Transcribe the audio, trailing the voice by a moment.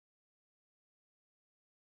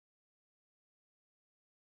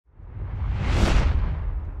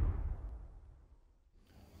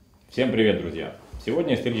Всем привет, друзья!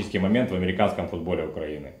 Сегодня исторический момент в американском футболе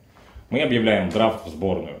Украины. Мы объявляем драфт в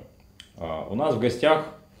сборную. У нас в гостях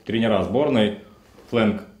тренера сборной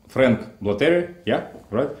Фрэнк Блотери,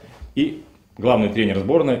 и главный тренер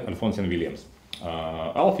сборной Альфонсин Уильямс.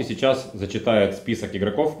 Алфи сейчас зачитает список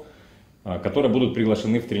игроков, которые будут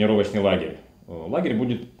приглашены в тренировочный лагерь. Лагерь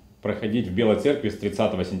будет проходить в Белой Церкви с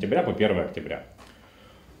 30 сентября по 1 октября.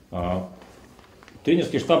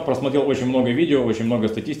 Тренерский штаб просмотрел очень много видео, очень много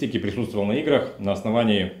статистики, присутствовал на играх. На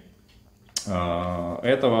основании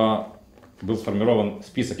этого был сформирован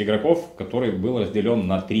список игроков, который был разделен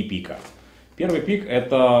на 3 пика. Первый пик –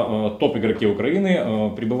 это топ-игроки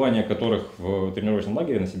Украины, пребывание которых в тренировочном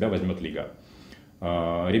лагере на себя возьмет Лига.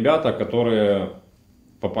 Ребята, которые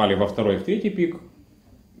попали во второй и в третий пик,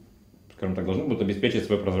 скажем так, должны будут обеспечить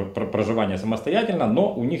свое проживание самостоятельно,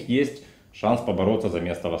 но у них есть шанс побороться за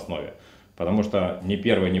место в основе. Потому что ни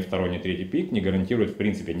первый, ни второй, ни третий пик не гарантирует в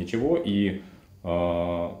принципе ничего. И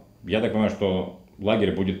я так понимаю, что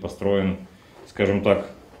лагерь будет построен, скажем так,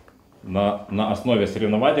 на основе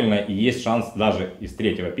соревновательной. И есть шанс даже из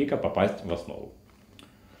третьего пика попасть в основу.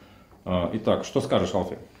 Итак, что скажешь,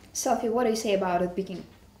 Алфи? Sophie, what do you say about it picking?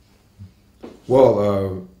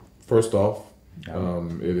 Well, first off,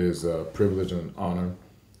 it is a privilege and an honor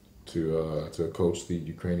to coach the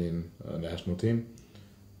Ukrainian national team.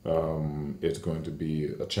 It's going to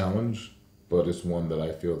be a challenge, but it's one that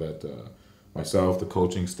I feel that myself, the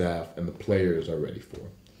coaching staff, and the players are ready for.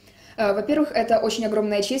 Во-первых, это очень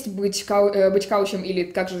огромная честь быть коучем, или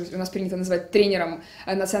как же у нас принято называть, тренером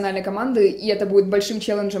национальной команды, и это будет большим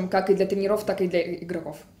челленджем как и для тренеров, так и для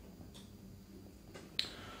игроков.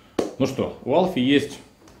 Ну что, у Алфи есть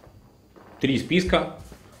 3 списка.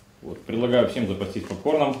 Вот, предлагаю всем запастись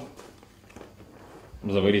попкорном,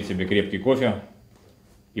 заварить себе крепкий кофе.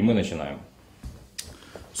 И мы начинаем.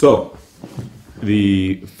 So,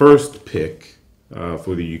 the first pick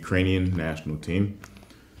for the Ukrainian national team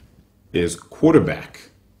is quarterback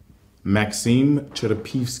Maxim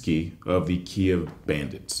Cherepivsky of the Kiev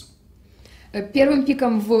Bandits. Первым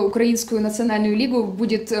пиком в Украинскую национальную лигу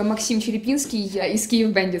будет Максим Черепинский из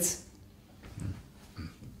Kiev Bandits.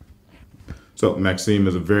 So, Maxim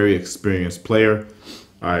is a very experienced player.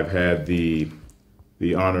 I've had the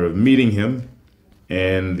honor of meeting him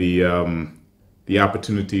and the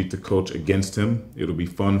opportunity to coach against him. It'll be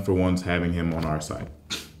fun for once having him on our side.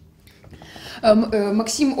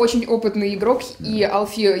 Максим очень опытный игрок, и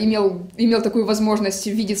Алфи имел такую возможность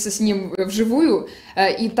видеться с ним вживую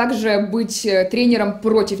и также быть тренером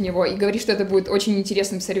против него. И говорит, что это будет очень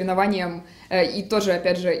интересным соревнованием, и тоже,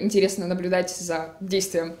 опять же, интересно наблюдать за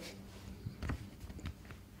действием.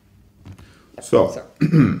 So,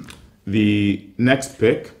 the next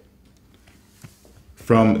pick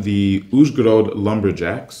from the Uzhgorod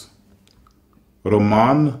Lumberjacks,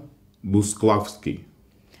 Roman Busklavsky.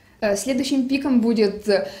 Следующим пиком будет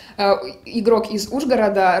игрок из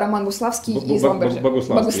Ужгорода, Роман Буславский из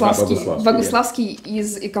Богуславский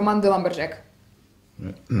из команды Lumberjack.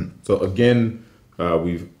 So again,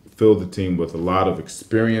 we've filled the team with a lot of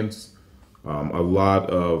experience, a lot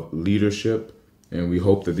of leadership, and we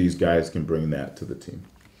hope that these guys can bring that to the team.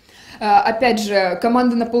 Опять же,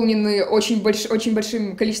 команды наполнены очень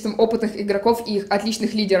большим количеством опытных игроков и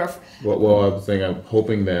отличных лидеров. Well, I'm saying I'm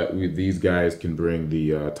hoping that these guys can bring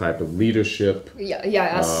the type of leadership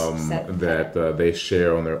that they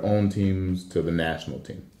share on their own teams to the national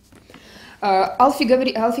team. Алфи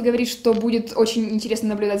говорит, что будет очень интересно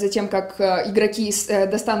наблюдать за тем, как игроки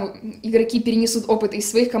перенесут опыт из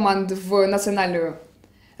своих команд в национальную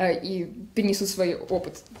и перенесут свой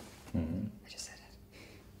опыт.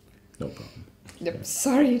 No problem. Yep.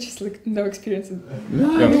 Sorry, just like no experience.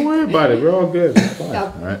 No, don't worry about it. We're all good. It's fine. Yeah.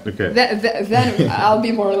 All right. Okay. Then I'll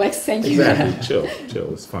be more relaxed. Thank you. Exactly.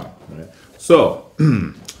 Chill. It's fine. All right. So,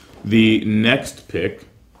 the next pick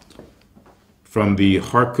from the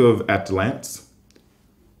Kharkov Atlants,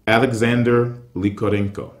 Alexander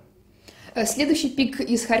Likorenko. Следующий пик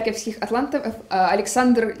из харьковских атлантов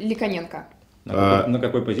Александр Ликоненко. На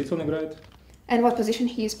какой позиции он играет? And what position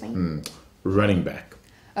he is playing? Running back.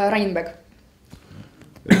 Running back.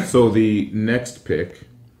 So the next pick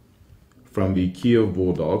from the Kiev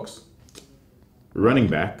Bulldogs, running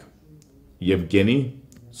back Yevgeny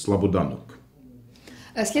Slobodanuk.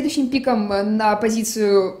 Следующим пиком на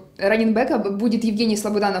позицию раннинбека будет Евгений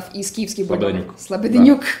Слободанов из киевских бульдогов.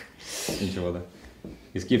 Слободанюк. Ничего, да.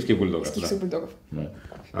 Из киевских бульдогов. Из киевских бульдогов.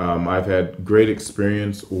 I've had great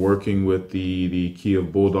experience working with the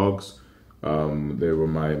Kiev Bulldogs. They were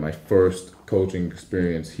my first coaching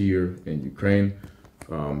experience here in Ukraine.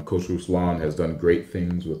 Coach Ruslan has done great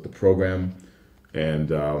things with the program.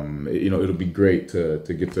 And it'll be great to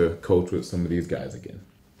get to coach with some of these guys again.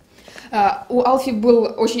 У Алфи был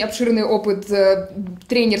очень обширный опыт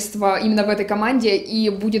тренерства именно в этой команде, и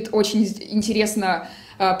будет очень интересно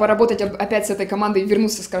поработать опять с этой командой и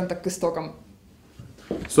вернуться, скажем так, к истокам.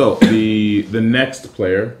 So the next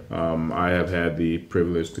player I have had the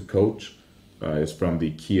privilege to coach is from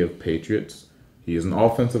the Kiev Patriots. He is an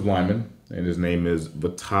offensive lineman, and his name is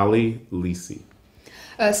Vitaly Lisi.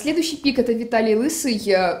 Следующий пик — это Виталий Лысый.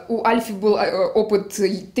 У Альфи был опыт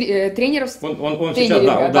тренерства. Он сейчас,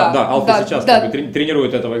 Альфи сейчас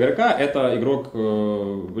тренирует этого игрока. Это игрок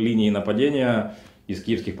линии нападения из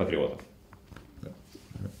киевских патриотов.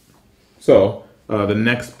 So the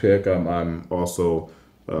next pick I'm also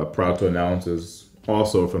proud to announce is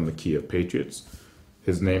also from the Kiev Patriots.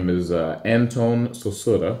 His name is Anton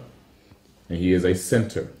Sosura, and he is a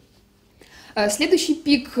center. Следующий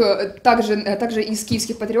пик также из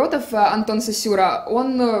киевских патриотов, Антон Сосюра.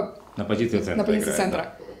 Он на позиции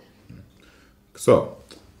центра. So,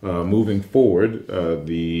 moving forward,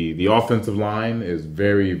 the offensive line is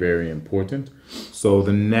very, very important. So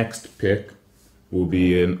the next pick will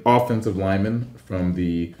be an offensive lineman from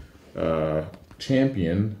the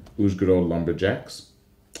champion Uzhgorod Lumberjacks.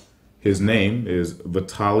 His name is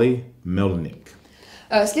Vitaly Melnik.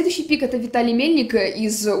 Следующий пик — это Виталий Мельник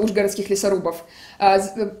из ужгородских лесорубов.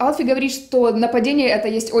 Алфи говорит, что нападение — это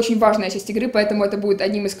есть очень важная часть игры, поэтому это будет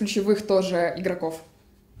одним из ключевых тоже игроков.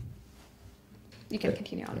 You can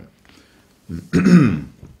continue on.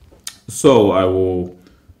 So I will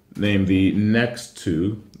name the next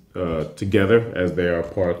two together as they are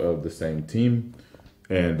part of the same team.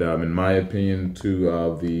 And in my opinion, two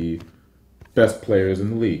of the best players in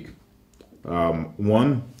the league.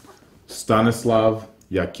 One, Stanislav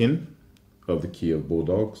Yakin of the Kiev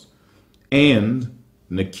Bulldogs, and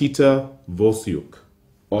Nikita Vosyuk,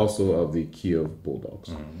 also of the Kiev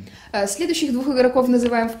Bulldogs. Следующих двух игроков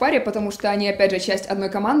называем в паре, потому что они, опять же, часть одной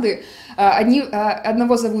команды.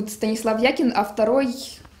 Одного зовут Станислав Якин, а второй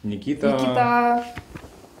Никита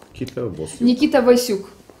Васюк.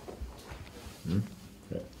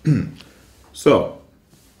 So,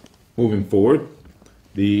 moving forward,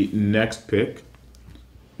 the next pick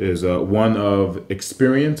is one of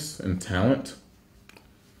experience and talent.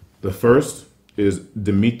 The first is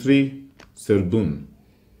Dmitry Serbin.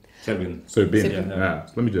 Serbin. Yeah.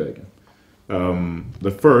 Let me do that again. The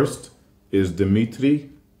first is Dmitry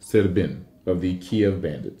Serbin of the Kiev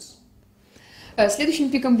Bandits. Следующим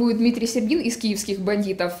пиком будет Дмитрий Сербин из киевских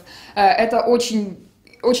бандитов. Это очень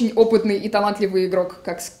опытный и талантливый игрок,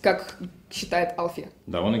 как считает Алфи.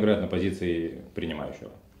 Да, он играет на позиции принимающего.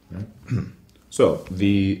 So,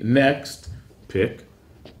 the next pick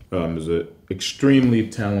is an extremely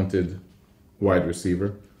talented wide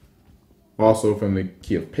receiver, also from the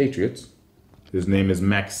Kiev Patriots. His name is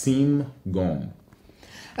Maxim Gon.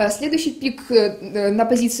 Следующий пик на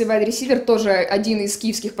позиции wide receiver тоже один из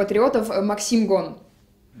киевских патриотов, Максим Гон.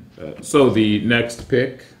 So, the next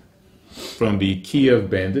pick from the Kiev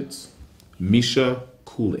Bandits, Misha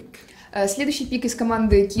Kulik. Следующий пик из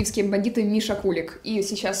команды «Киевские бандиты» Миша Кулик. И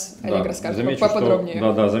сейчас Олег расскажет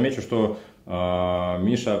поподробнее. Замечу, что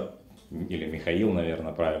Миша, или Михаил,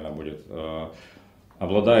 наверное, правильно будет,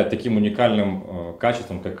 обладает таким уникальным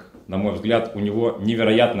качеством, как, на мой взгляд, у него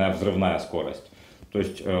невероятная взрывная скорость. То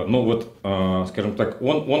есть, скажем так,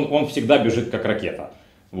 он всегда бежит как ракета.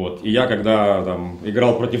 Вот. И я, когда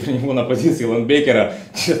играл против него на позиции лайнбекера,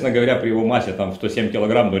 честно говоря, при его массе 107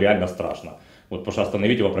 килограмм, реально страшно. Вот, потому что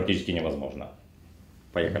остановить его практически невозможно.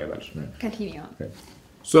 Поехали дальше. Continue.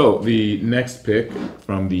 So, the next pick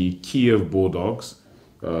from the Kiev Bulldogs,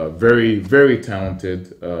 very, very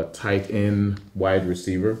talented tight end wide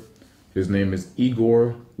receiver. His name is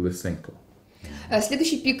Igor Lysenko.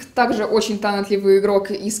 Следующий пик также очень талантливый игрок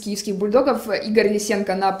из киевских бульдогов, Игорь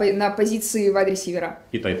Лисенко на позиции вайд-ресивера.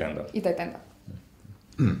 И тайтенда.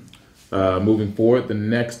 Moving forward, the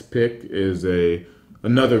next pick is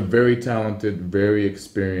another very talented, very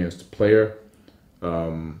experienced player.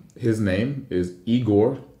 His name is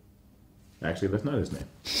Igor. Actually, that's not his name.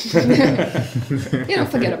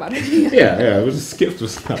 Forget about it. Yeah, we'll just skip to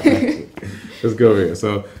stuff. Let's go here.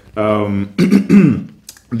 So,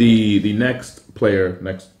 the next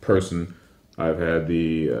person I've had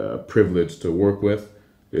the privilege to work with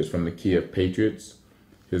is from the Kiev Patriots.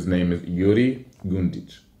 His name is Yuri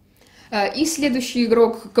Gundic. И следующий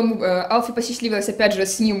игрок, кому Алфи посчастливилось опять же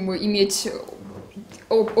с ним иметь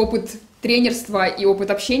опыт тренерства и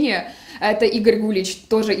опыт общения, это Игорь Гулич,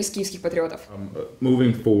 тоже из киевских патриотов.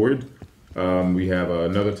 Moving forward, we have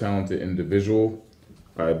another talented individual.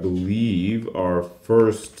 I believe our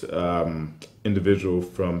first individual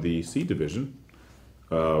from the C division.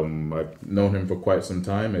 I've known him for quite some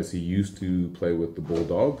time as he used to play with the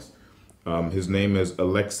Bulldogs. His name is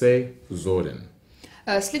Alexei Zorin.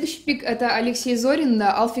 Следующий пик — это Алексей Зорин.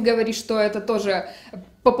 Алфи говорит, что это тоже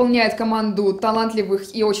пополняет команду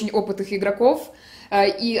талантливых и очень опытных игроков.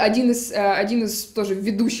 И один из тоже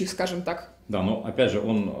ведущих, скажем так. Да, но опять же,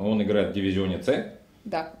 он играет в дивизионе С.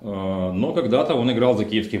 Да. Но когда-то он играл за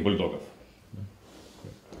киевских бульдогов.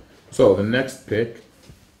 So the next pick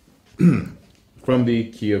from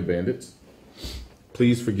the Kiev Bandits.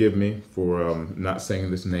 Please forgive me for not saying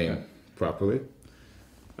this name properly.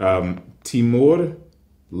 Timur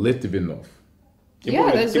Litvinov.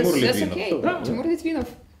 Yeah, that's Литвинов. okay. Тимур Литвинов.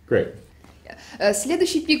 Great.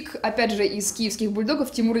 Следующий пик, опять же, из киевских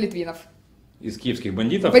бульдогов, Тимур Литвинов. Из киевских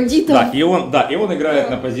бандитов. Бандитов. Да, и он играет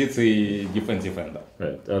на позиции defensive end.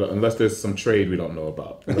 Right. Unless there's some trade we don't know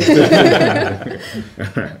about.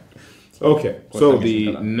 Okay. So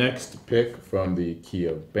the next pick from the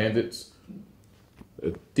Kiev Bandits,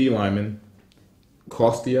 D lineman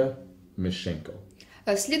Kostya Mishenko.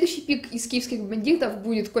 Следующий пик из киевских бандитов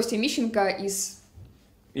будет Костя Мищенко из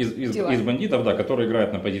бандитов, да, который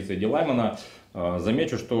играет на позиции дилаймана.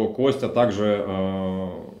 Замечу, что Костя также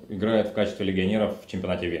играет в качестве легионера в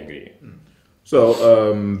чемпионате Венгрии. So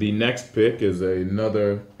the next pick is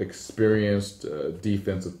another experienced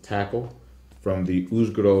defensive tackle from the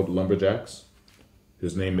Uzhgorod Lumberjacks.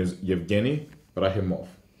 His name is Yevgeny Rahimov.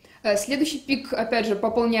 Следующий пик, опять же,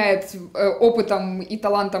 пополняет опытом и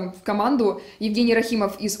талантом в команду Евгений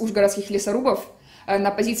Рахимов из ужгородских лесорубов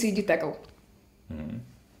на позиции D-tackle.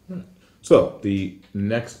 So the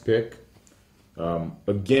next pick,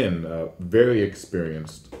 again, very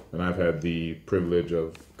experienced, and I've had the privilege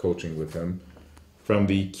of coaching with him, from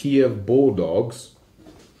the Kiev Bulldogs,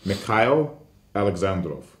 Mikhail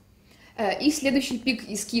Alexandrov. И следующий пик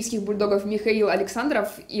из киевских бульдогов Михаил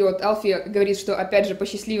Александров. И вот Алфи говорит, что опять же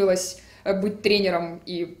посчастливилось быть тренером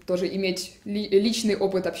и тоже иметь личный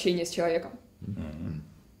опыт общения с человеком.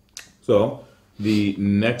 So the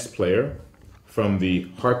next player from the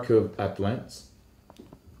Kharkiv Atlants,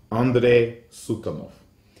 Andrei Sukanov.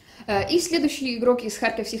 И следующий игрок из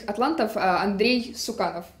харьковских атлантов Андрей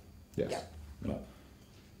Суканов. Yes. Да.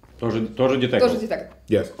 Тоже детектор. Тоже детектор.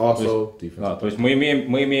 Yes, also defensive. Да, то есть мы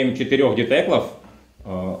имеем 4 детеклов,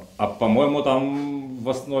 а по-моему там в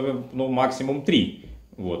основе максимум 3.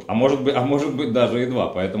 Вот. А может быть даже и 2.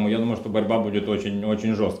 Поэтому я думаю, что борьба будет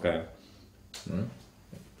очень жесткая.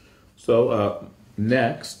 So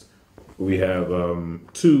next we have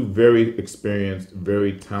two very experienced,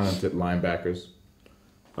 very talented linebackers,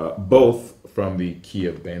 both from the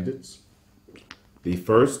Kiev Bandits. The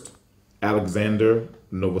first, Alexander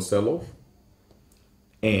Novoselov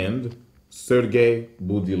and Sergey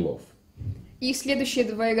Budilov. И следующие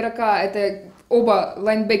два игрока — это оба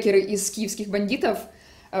лайнбекеры из киевских бандитов.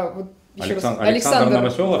 Вот Александр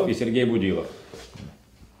Новоселов и Сергей Будилов.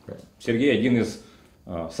 Сергей один из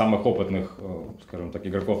самых опытных, скажем так,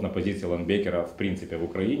 игроков на позиции лайнбекера в принципе в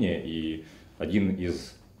Украине и один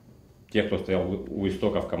из тех, кто стоял у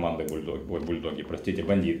истоков команды бульдоги, простите,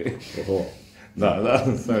 бандиты. Да,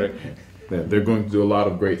 sorry. They're going to do a lot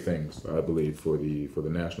of great things, I believe, for the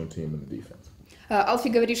national team and the defense. Алфи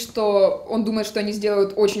говорит, что он думает, что они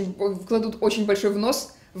вкладут очень большой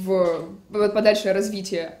внос в подальшее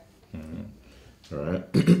развитие. All right.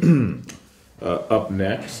 Up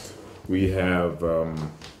next, we have,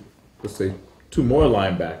 let's say, two more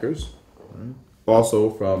linebackers, right? Also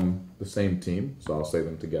from the same team, so I'll say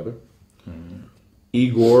them together.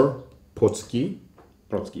 Igor Potsky.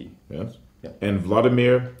 Yes. Yeah. And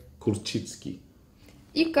Vladimir Kurchitsky.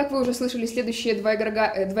 И, как вы уже слышали, следующие два игрока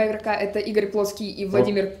это Игорь Плотский и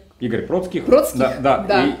Владимир... Игорь Процких.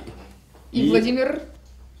 Да. И Владимир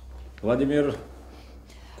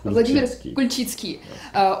Кульчицкий.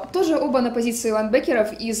 Тоже оба на позиции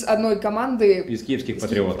лайнбекеров из одной команды. Из киевских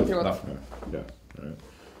патриотов. Да. Yeah. Right.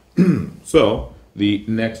 So, the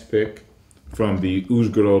next pick from the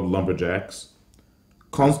Uzhgorod Lumberjacks,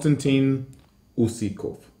 Konstantin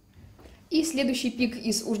Usikov. И следующий пик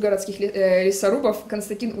из ужгородских лесорубов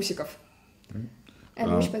Константин Усиков.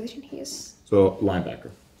 And which position he is? So,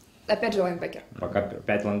 linebacker. Опять же лайнбекер. Пока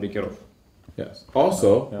 5 лайнбекеров. Yes.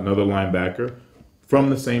 Also, another linebacker from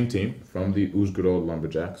the same team, from the Uzhgorod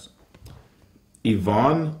Lumberjacks,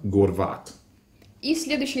 Ivan Gorvat. И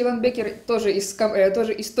следующий лайнбекер тоже из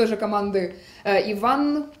той же команды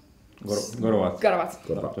Иван Горват.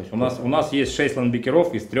 Да, то есть у нас есть 6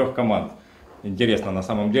 лайнбекеров из 3 команд. Интересно, на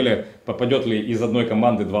самом деле, попадет ли из одной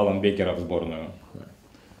команды 2 лайнбекера в сборную?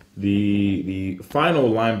 The final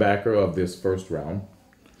linebacker of this first round,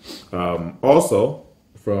 also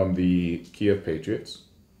from the Kiev Patriots,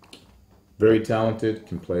 very talented,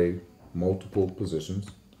 can play multiple positions.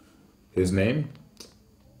 His name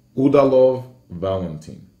Udalov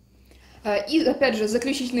Valentin. И, опять же,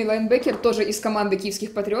 заключительный лайнбекер тоже из команды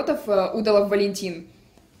киевских патриотов Удалов Валентин.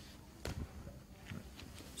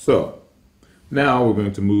 So, now we're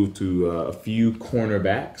going to move to a few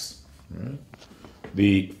cornerbacks. Right?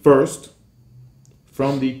 The first,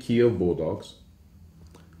 from the Kiev Bulldogs,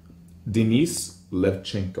 Denis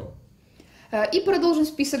Levchenko. И продолжим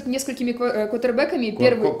список несколькими квотербеками.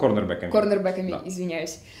 Корнербеками, да.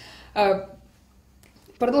 Извиняюсь.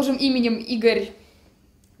 Продолжим именем Игорь...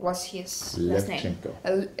 What's his last name?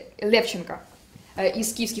 Левченко.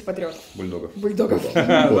 Из киевских патриотов. Бульдогов.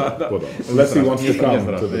 Unless he wants to come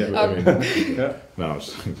to the... No,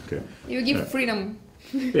 okay. You give freedom.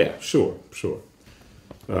 Yeah, sure.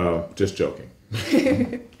 Just joking.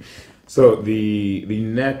 So the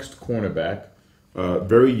next cornerback,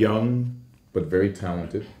 very young but very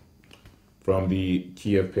talented, from the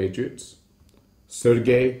Kiev Patriots,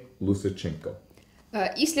 Sergei Lusachenko.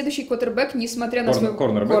 И следующий квотербек, несмотря на свой...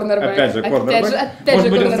 Корнербек. Опять же, корнербек. Может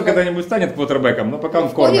быть, он когда-нибудь станет квотербеком, но пока он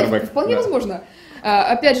корнербек. Вполне возможно.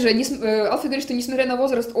 Опять же, Алфи говорит, что несмотря на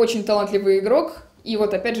возраст, очень талантливый игрок. И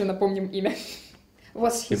вот опять же напомним имя.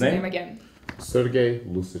 What's his name again? Sergei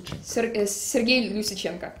Lusachenko. Сергей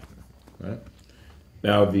Люсиченко. Right.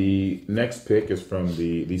 Now the next pick is from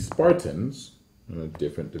the Spartans, in a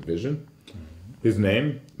different division. His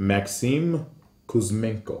name Maxim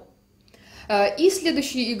Kuzmenko. И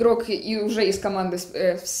следующий игрок уже из команды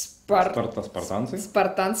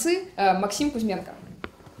Спартанцы Максим Кузьменко.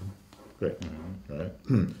 Great. Right.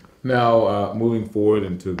 Now moving forward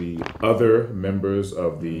into the other members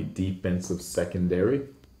of the defensive secondary.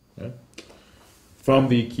 Right? From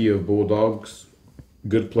the Kiev Bulldogs,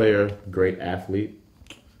 good player, great athlete,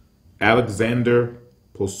 Alexander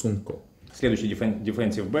Posunko. Следующий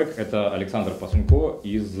defensive back это Александр Посунько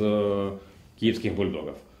из киевских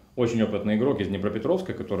бульдогов. Очень опытный игрок из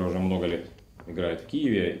Днепропетровска, который уже много лет играет в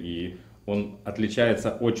Киеве, и он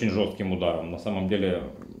отличается очень жестким ударом. На самом деле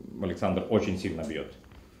Александр очень сильно бьет.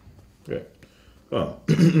 Okay.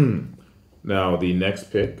 Now the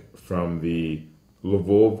next pick from the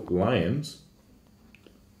Lvov Lions,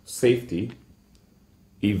 safety,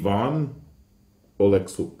 Ivan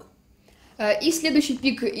Oleksuk. И следующий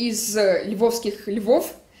пик из львовских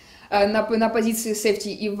львов на позиции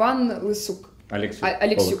сейфти Иван Лысук.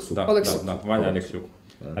 Алексюк. Да, Ваня Алексюк.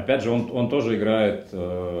 Опять же, он тоже играет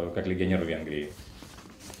как легионер в Венгрии.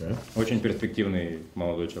 Очень перспективный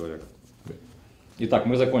молодой человек. Итак,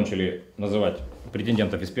 мы закончили называть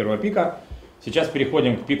претендентов из первого пика. Сейчас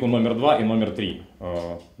переходим к пику номер 2 и номер 3.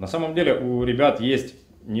 На самом деле у ребят есть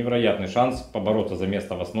невероятный шанс побороться за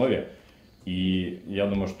место в основе. И я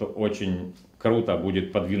думаю, что очень круто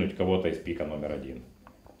будет подвинуть кого-то из пика номер 1.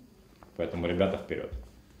 Поэтому, ребята, вперед.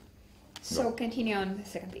 So continue on the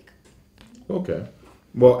second pick. Okay.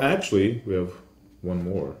 Well, actually, we have one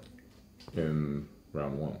more in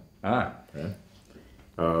round 1. Okay.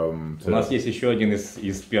 У нас есть еще один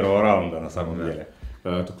из первого раунда, на самом деле.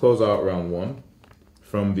 To close out round 1,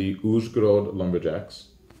 from the Uzhgorod Lumberjacks,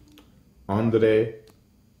 Andrei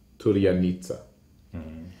Turyanitsa.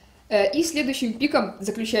 И следующим пиком,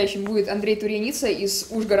 заключающим, будет Андрей Турьяница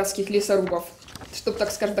из ужгородских лесорубов, чтобы,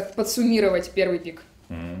 так скажем так, подсуммировать первый пик.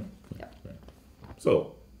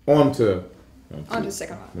 So, on to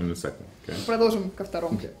second one. The second, okay. Продолжим ко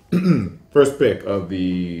второму. Okay. First pick of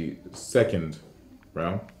the second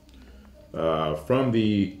round, from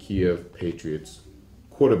the Kiev Patriots,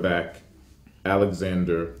 quarterback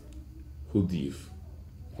Alexander Hudayev.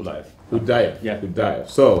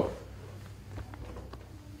 So,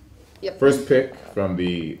 first pick from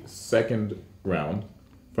the second round,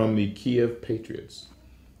 from the Kiev Patriots,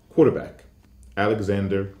 quarterback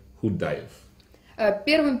Alexander Hudayev.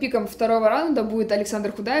 Первым пиком второго раунда будет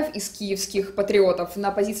Александр Худаев из киевских патриотов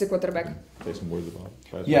на позиции квотербека.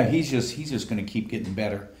 Yeah, he's just going to keep getting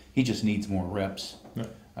better. He just needs more reps.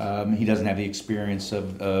 He doesn't have the experience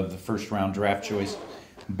of the first round draft choice,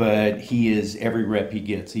 but he is every rep he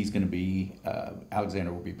gets, he's going to be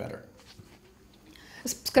Alexander will be better.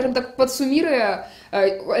 Скажем так, подсуммируя,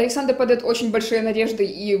 Александр подает очень большие надежды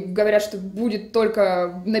и говорят, что будет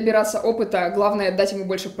только набираться опыта, главное дать ему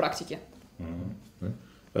больше практики.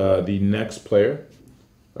 The next player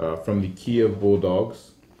from the Kiev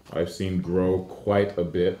Bulldogs, I've seen grow quite a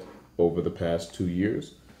bit over the past 2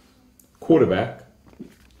 years. Quarterback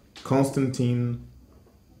Konstantin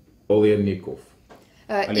Oleynikov.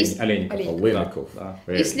 Олейников.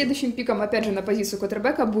 И следующим пиком, опять же, на позицию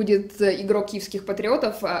квотербека будет игрок киевских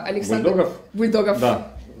патриотов Александр... Бульдогов?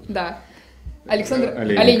 Да. Александр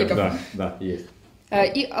Олейников. Да, есть.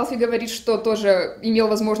 И Алфи говорит, что тоже имел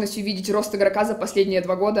возможность увидеть рост игрока за последние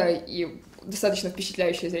 2 года и достаточно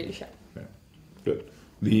впечатляющее зрелище. Yeah. Good.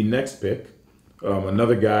 The next pick,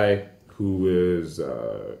 another guy who is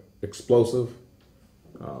explosive,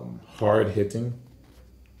 hard-hitting,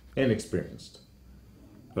 and experienced.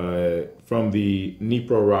 From the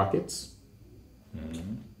Dnipro Rockets,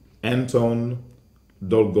 Anton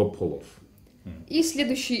Dolgopolov. И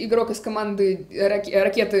следующий игрок из команды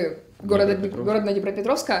ракеты города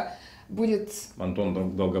Днепропетровска будет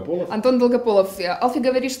Антон Долгополов. Антон Долгополов. Алфи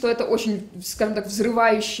говорит, что это очень, скажем так,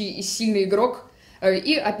 взрывающий и сильный игрок,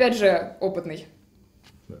 и, опять же, опытный.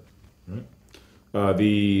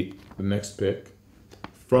 The next pick,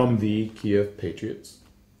 from the Kiev Patriots,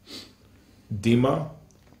 Dima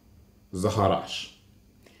Захараш.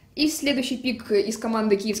 И следующий пик из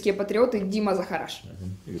команды «Киевские патриоты» Дима Захараш.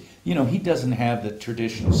 You know, he doesn't have the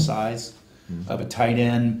traditional size of a tight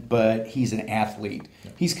end, but he's an athlete.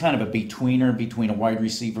 He's kind of a betweener between a wide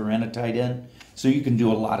receiver and a tight end, so you can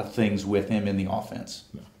do a lot of things with him in the offense.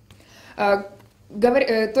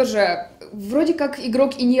 Тоже вроде как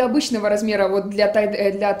игрок и необычного размера вот для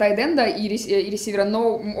тайт-энда и ресивера,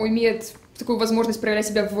 но имеет такую возможность проявлять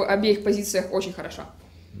себя в обеих позициях очень хорошо.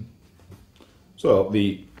 So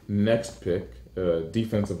the next pick,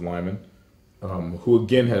 defensive lineman, who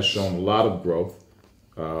again has shown a lot of growth.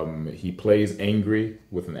 He plays angry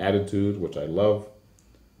with an attitude, which I love.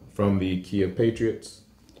 From the Kiev Patriots,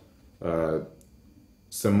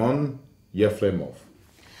 Simon Yefremov.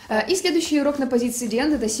 И следующий игрок на позиции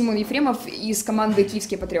D-end это Симон Ефремов из команды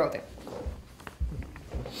 «Киевские патриоты».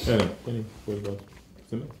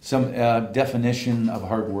 Some definition of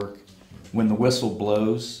hard work. When the whistle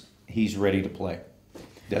blows, he's ready to play.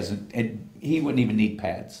 He wouldn't even need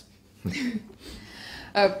pads.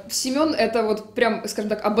 Семен это вот прям, скажем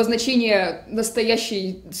так, обозначение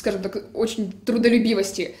настоящей, скажем так, очень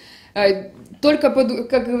трудолюбивости. Только,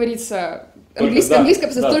 как говорится,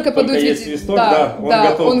 английское только подуть есть свисток,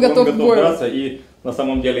 он готов к бою. Драться, и на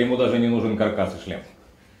самом деле ему даже не нужен каркас и шлем.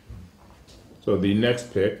 So the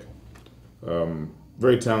next pick,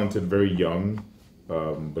 very talented, very young,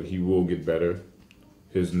 but he will get better.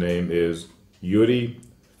 His name is Yuri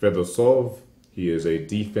Fedosov. He is a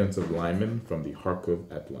defensive lineman from the Kharkov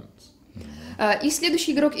Atlants. И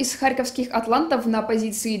следующий игрок из харьковских атлантов на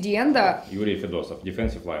позиции D-энда. Юрий Федосов,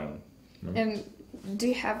 defensive lineman. And do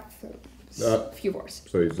you have few words?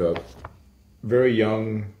 So he's very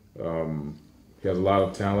young. He has a lot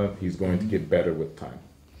of talent. He's going to get better with time.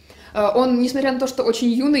 Он, несмотря на то, что очень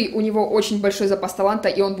юный, у него очень большой запас таланта,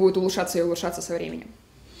 и он будет улучшаться и улучшаться со временем.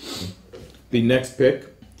 The next pick,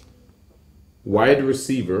 wide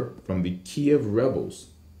receiver from the Kiev Rebels,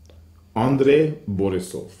 Andrei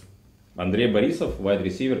Borisov. Андрей Борисов, wide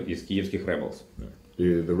receiver из киевских Rebels.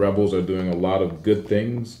 The Rebels are doing a lot of good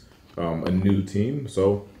things, a new team,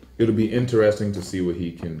 so it'll be interesting to see what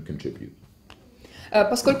he can contribute.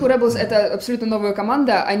 Поскольку Rebels это абсолютно новая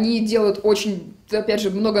команда, они делают очень, опять же,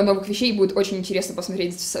 много новых вещей, и будет очень интересно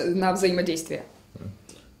посмотреть на взаимодействие.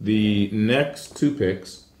 The next two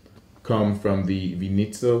picks come from the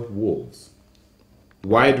Vinica Wolves.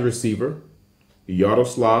 Wide receiver,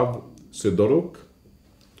 Yaroslav Sidoruk,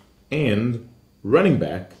 and running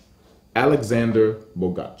back, Alexander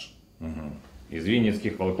Bogach. Из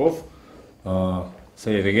Винницких волков,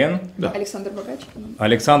 say it again. Да. Александр Богач.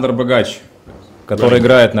 Александр Богач, который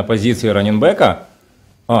играет на позиции раннинбека,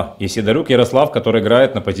 и Сидорук Ярослав, который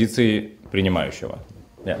играет на позиции принимающего.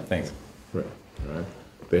 Yeah, thanks. Right.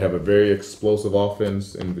 They have a very explosive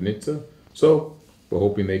offense in Vinica, so we're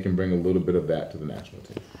hoping they can bring a little bit of that to the national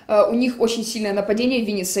team. У них очень сильное нападение в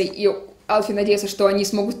Виннице, и Алфи надеется, что они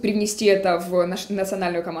смогут привнести это в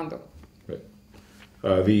национальную команду. Right.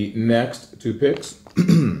 The next two picks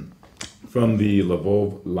from the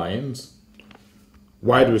Lvov Lions,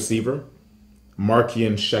 wide receiver,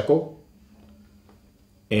 Markian Shekel,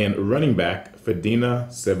 and running back, Fedina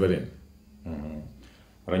Severin.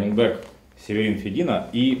 Раннинбэк Северин Федина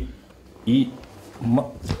и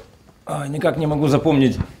никак не могу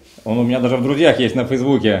запомнить, он у меня даже в друзьях есть на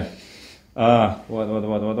Фейсбуке.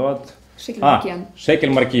 Вот. Шекель Маркиян. Шекель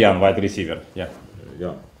Маркиян, wide receiver. Yeah.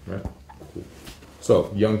 Yeah, right. Cool.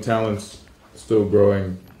 So, young talents, still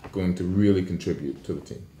growing, going to really contribute to the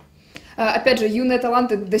team. Опять же, юные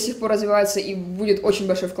таланты до сих пор развиваются, и будет очень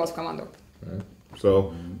большой вклад в команду. Right.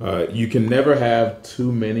 So, you can never have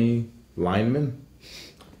too many linemen.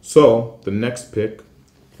 So, the next pick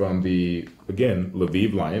from the, again,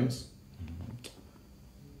 Lviv Lions,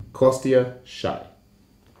 Kostya Shai.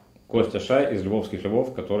 Костя Шай из Львовских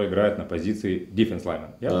Львов, который играет на позиции defense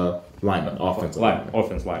lineman. Lineman, offensive lineman.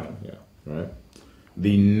 Offense lineman. Yeah, right.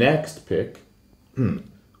 The next pick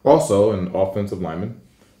Also an offensive lineman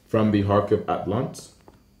from the Kharkiv Atlants,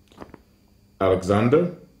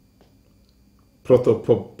 Alexander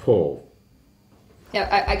Protopopov.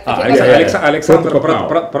 Александр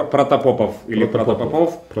Протопопов или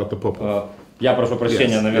Протопопов. Я прошу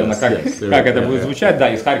прощения, наверное, как это будет звучать.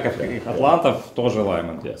 Да, из Харьковских Атлантов тоже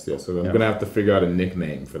лаймен. Yes, so I'm gonna have to figure out a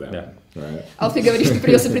nickname for that. Right? Алфи говорит, что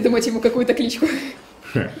придется придумать ему какую-то кличку.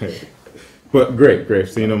 But great.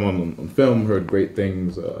 Seen him on film, heard great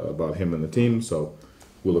things about him and the team, so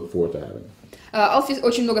we'll look forward to having him. Алфи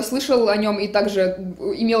очень много слышал о нем и также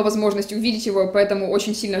имел возможность увидеть его, поэтому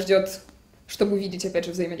очень сильно ждет, чтобы увидеть, опять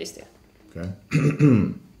же, взаимодействие. Okay.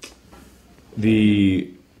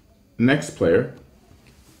 The next player,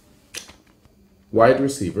 wide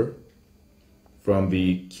receiver from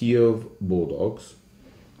the Kiev Bulldogs,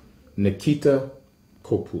 Nikita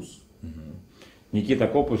Kopus. Никита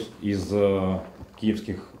Копус из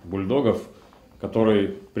киевских бульдогов, который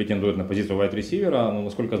претендует на позицию вайд-ресивера, но,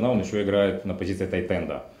 насколько знаю, он еще играет на позиции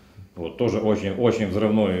тайтенда. Вот, тоже очень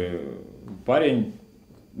взрывной парень,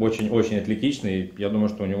 очень атлетичный. Я думаю,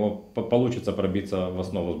 что у него получится пробиться в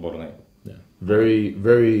основу сборной. Yeah. Very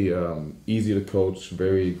easy to coach,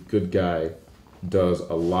 very good guy, does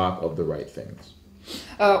a lot of the right things.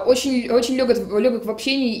 Очень легок в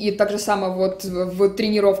общении и так же само вот в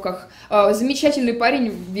тренировках. Замечательный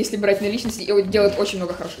парень, если брать на личности, и делает очень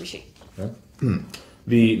много хороших вещей. Okay.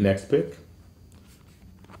 The next pick,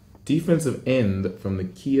 defensive end from the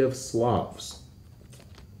Kiev Slavs,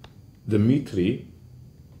 Dmitry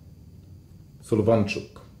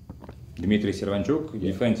Solovanchuk. Дмитрий Серванчук,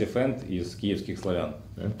 defensive end из киевских славян.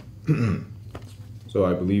 Okay. So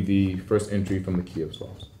I believe the first entry from the Kiev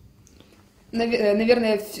Slavs.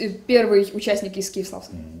 Наверное, первый участник из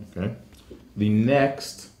Киевславска. Okay. The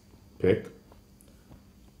next pick,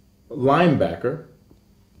 linebacker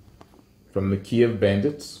from the Kiev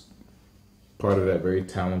Bandits, part of that very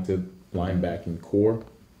talented linebacking core,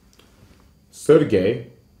 Sergei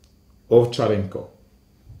Ovcharenko.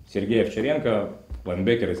 Сергей Овчаренко,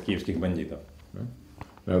 лайнбекер из киевских бандитов. Okay.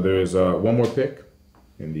 Now there is one more pick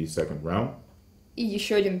in the second round. И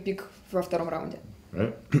еще один пик во втором раунде.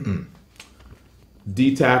 Right.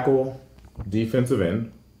 D-tackle, defensive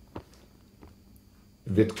end,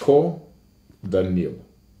 Vitko Danil.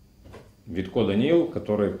 Витко Данил,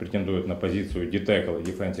 который претендует на позицию D-tackle и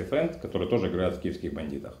defensive end, который тоже играет в киевских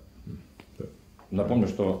бандитах. Напомню,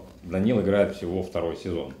 что Данил играет всего второй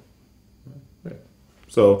сезон.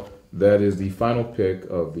 So that is the final pick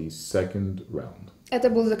of the second round.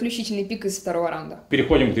 Это был заключительный пик из второго раунда.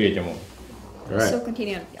 Переходим к третьему. All right. So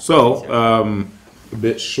continue. So a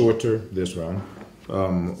bit shorter this round.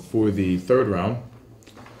 For the third round,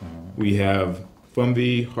 we have from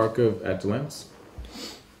the Kharkiv Atlants,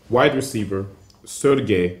 wide receiver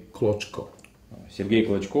Sergei Klochko. Сергей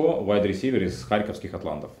Клочко, wide-receiver из Харьковских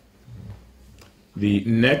Атлантов. The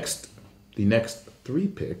next three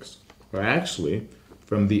picks are actually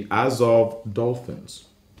from the Azov Dolphins,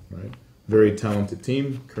 right? Very talented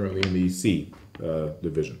team, currently in the C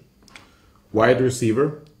division. Wide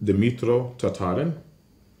receiver Dmitro Tatarin.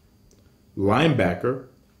 Linebacker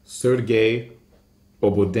Sergei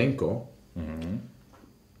Obodenko,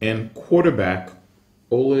 and quarterback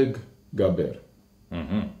Oleg Gaber.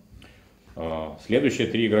 Следующие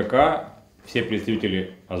три игрока, все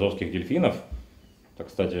представители азовских дельфинов. Это,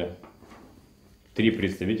 кстати, три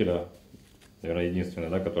представителя, наверное, единственные,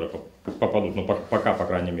 да, которые попадут, ну, пока, по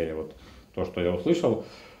крайней мере, вот то, что я услышал.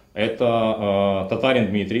 Это Татарин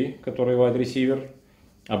Дмитрий, который вайд-ресивер,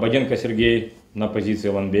 Ободенко Сергей на позиции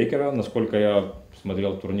лайнбекера. Насколько я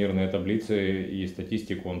смотрел турнирные таблицы и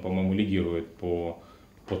статистику, он, по-моему, лидирует по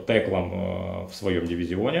теклам в своем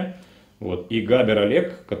дивизионе. Вот. И Габер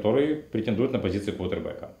Олег, который претендует на позицию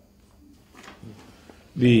квотербека.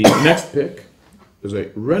 The next pick is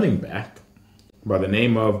a running back by the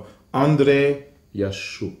name of Andrei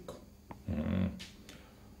Ящук.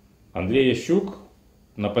 Андрей Ящук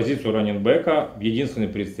на позицию раннинбека, единственный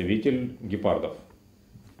представитель гепардов.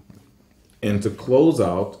 And to close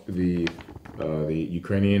out the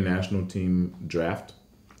Ukrainian national team draft,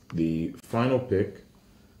 the final pick,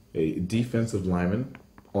 a defensive lineman,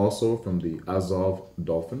 also from the Azov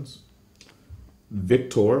Dolphins,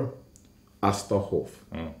 Viktor Astahov.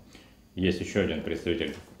 Есть еще один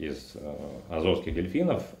представитель из азовских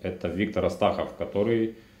дельфинов, это Виктор Астахов,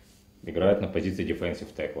 который играет на позиции defensive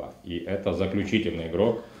tackle. И это заключительный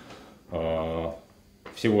игрок в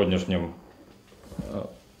сегодняшнем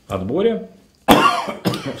отборе.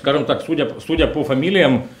 Скажем так, судя по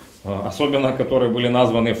фамилиям, особенно которые были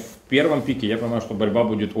названы в первом пике, я понимаю, что борьба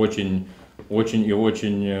будет очень очень и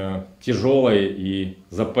очень тяжелой и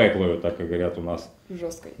запеклой, так как говорят у нас.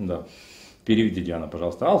 Жесткой. Да. Переведи, Диана,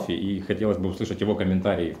 пожалуйста, Алфи, и хотелось бы услышать его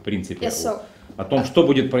комментарии, в принципе, о том, что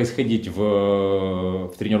будет происходить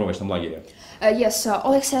в тренировочном лагере. Yes,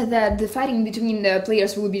 Oleg said that the fighting between the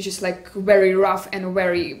players will be just like very rough and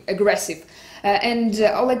very aggressive. And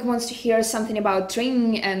Oleg wants to hear something about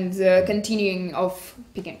training and continuing of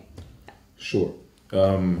picking. Sure.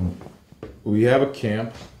 We have a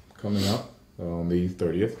camp coming up on the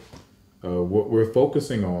 30th. What we're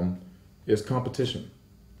focusing on is competition.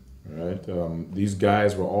 Right? These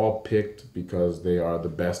guys were all picked because they are the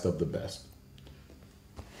best of the best.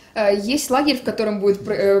 Есть лагерь, в котором будет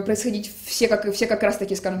происходить все как раз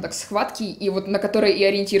таки, скажем так, схватки, и вот на которые и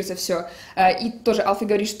ориентируется все. И тоже Алфи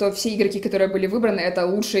говорит, что все игроки, которые были выбраны, это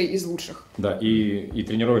лучшие из лучших. Да, и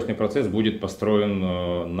тренировочный процесс будет построен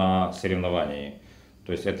на соревновании.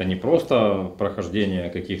 То есть это не просто прохождение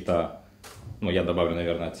каких-то, ну я добавлю,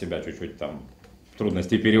 наверное, от себя чуть-чуть там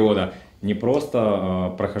трудностей перевода, не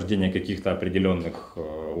просто прохождение каких-то определенных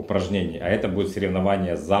упражнений, а это будет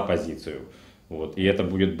соревнование за позицию. Вот, и это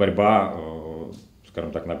будет борьба,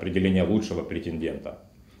 скажем так, на определение лучшего претендента.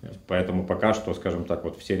 Поэтому пока что, скажем так,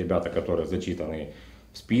 вот все ребята, которые зачитаны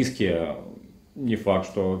в списке, не факт,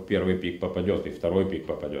 что первый пик попадет и второй пик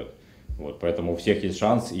попадет. Вот, поэтому у всех есть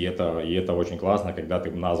шанс, и это очень классно, когда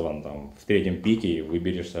ты назван там, в третьем пике и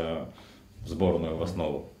выберешься в сборную в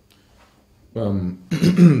основу.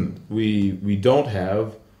 We don't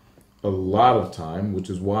have a lot of time, which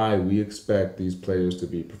is why we expect these players to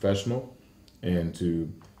be professional and to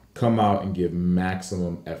come out and give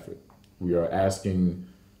maximum effort. We are asking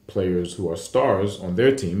players who are stars on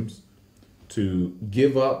their teams to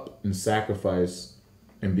give up and sacrifice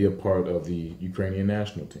and be a part of the Ukrainian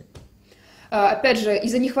national team. Опять же,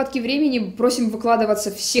 из-за нехватки времени просим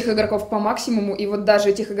выкладываться всех игроков по максимуму, и вот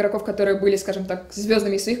даже тех игроков, которые были, скажем так,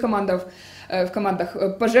 звездами своих командах,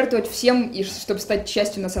 пожертвовать всем, и чтобы стать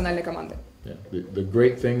частью национальной команды. Yeah. The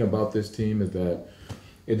great thing about this team is that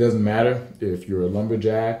it doesn't matter if you're a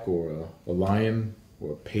lumberjack or a lion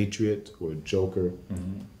or a patriot or a joker,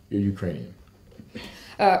 you're Ukrainian.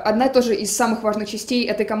 Одна тоже из самых важных частей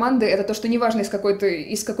этой команды — это то, что неважно из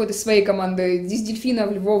какой-то своей команды, из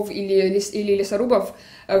дельфинов, львов или лесорубов,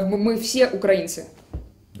 мы все украинцы.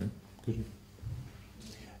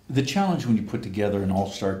 The challenge when you put together an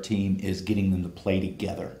all-star team is getting them to play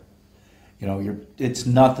together. You know, it's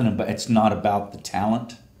not about the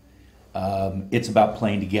talent. It's about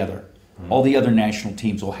playing together. All the other national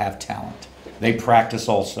teams will have talent. They practice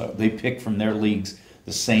also. They pick from their leagues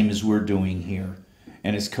the same as we're doing here.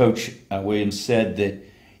 And as Coach Williams said, that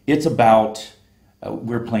it's about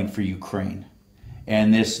we're playing for Ukraine,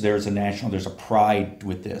 and there's a pride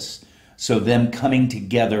with this. So them coming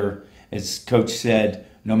together, as Coach said,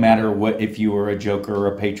 no matter what, if you were a Joker or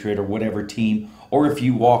a Patriot or whatever team, or if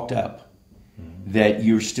you walked up, that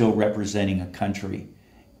you're still representing a country,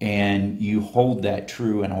 and you hold that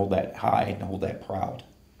true and hold that high and hold that proud.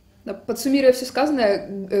 Подсуммируя все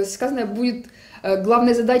сказанное будет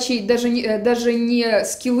главной задачей даже не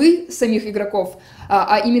скиллы самих игроков,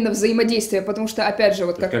 а именно взаимодействие, потому что, опять же,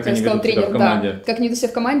 вот как сказал тренер, да, как они ведут себя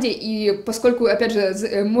в команде, и поскольку, опять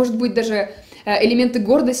же, может быть даже элементы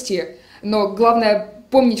гордости, но главное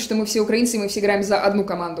помнить, что мы все украинцы, и мы все играем за одну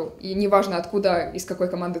команду, и неважно откуда, из какой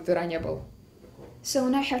команды ты ранее был. So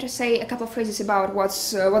now I have to say a couple of phrases about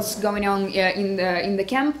what's going on in the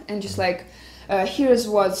camp, and just like here's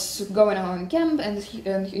what's going on in camp, and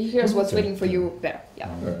here's what's waiting for you there. Yeah.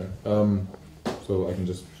 All right. So I can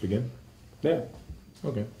just begin? Yeah.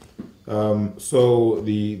 Okay. So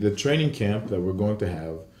the training camp that we're going to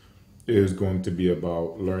have is going to be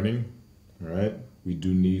about learning. All right. We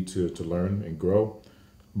do need to learn and grow,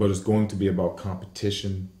 but it's going to be about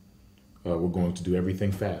competition. We're going to do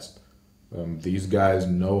everything fast. These guys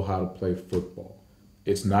know how to play football.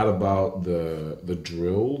 It's not about the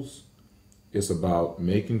drills. It's about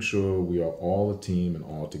making sure we are all a team and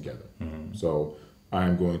all together. So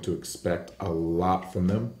I'm going to expect a lot from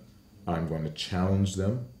them. I'm going to challenge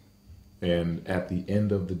them. And at the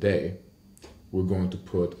end of the day, we're going to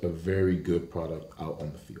put a very good product out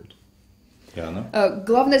on the field.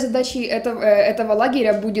 Главной задачей этого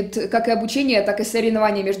лагеря будет как и обучение, так и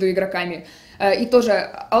соревнования между игроками. И тоже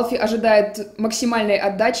Алфи ожидает максимальной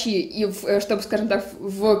отдачи и, чтобы, скажем так,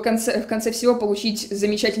 в конце всего получить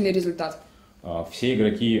замечательный результат. Все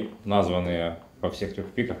игроки, названные во всех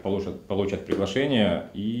трех пиках, получат приглашение.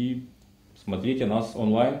 И смотрите нас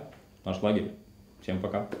онлайн, наш лагерь. Всем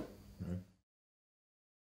пока.